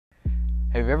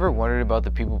Have you ever wondered about the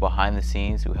people behind the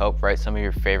scenes who help write some of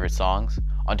your favorite songs?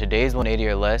 On today's 180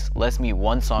 or Less, let's meet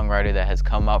one songwriter that has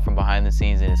come out from behind the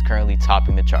scenes and is currently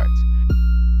topping the charts.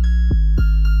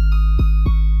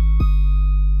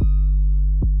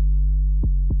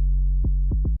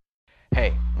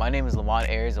 Hey, my name is Lamont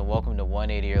Ayers and welcome to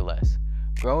 180 or Less.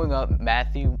 Growing up,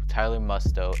 Matthew Tyler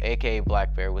Musto, aka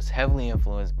Blackbear, was heavily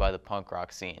influenced by the punk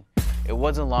rock scene. It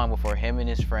wasn't long before him and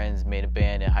his friends made a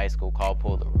band in high school called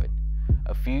Polaroid.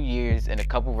 A few years and a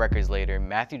couple records later,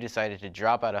 Matthew decided to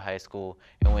drop out of high school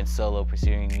and went solo,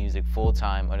 pursuing music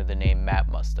full-time under the name Matt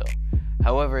Musto.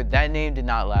 However, that name did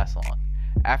not last long.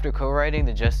 After co-writing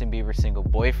the Justin Bieber single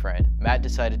Boyfriend, Matt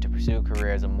decided to pursue a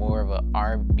career as more of an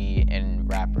R&B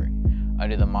and rapper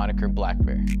under the moniker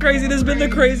Blackbear. Crazy, this has been the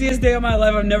craziest day of my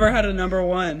life. I've never had a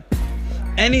 #1.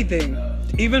 Anything.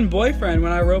 Even Boyfriend,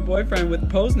 when I wrote Boyfriend with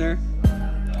Posner,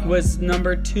 was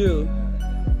 #2.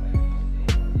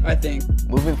 I think.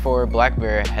 Moving forward,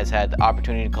 Blackbear has had the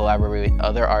opportunity to collaborate with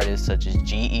other artists such as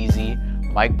G-Eazy,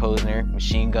 Mike Posner,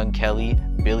 Machine Gun Kelly,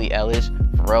 Billie Eilish,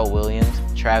 Pharrell Williams,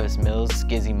 Travis Mills,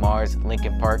 Skizzy Mars,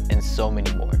 Linkin Park, and so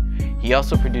many more. He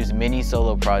also produced many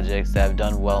solo projects that have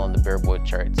done well on the Billboard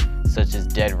charts, such as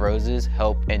Dead Roses,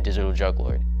 Help, and Digital Drug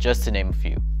Lord, just to name a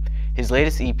few. His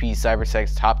latest EP,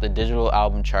 Cybersex, topped the digital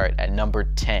album chart at number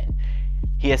 10.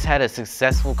 He has had a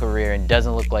successful career and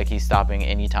doesn't look like he's stopping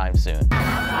anytime soon.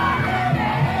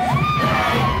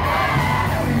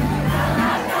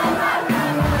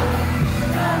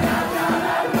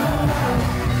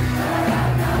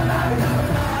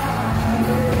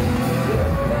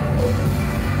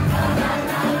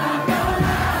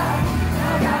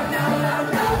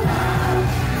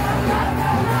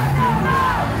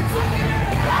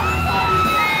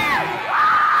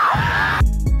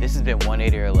 This has been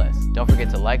 180 or Less. Don't forget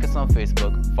to like us on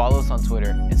Facebook, follow us on Twitter,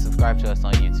 and subscribe to us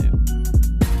on YouTube.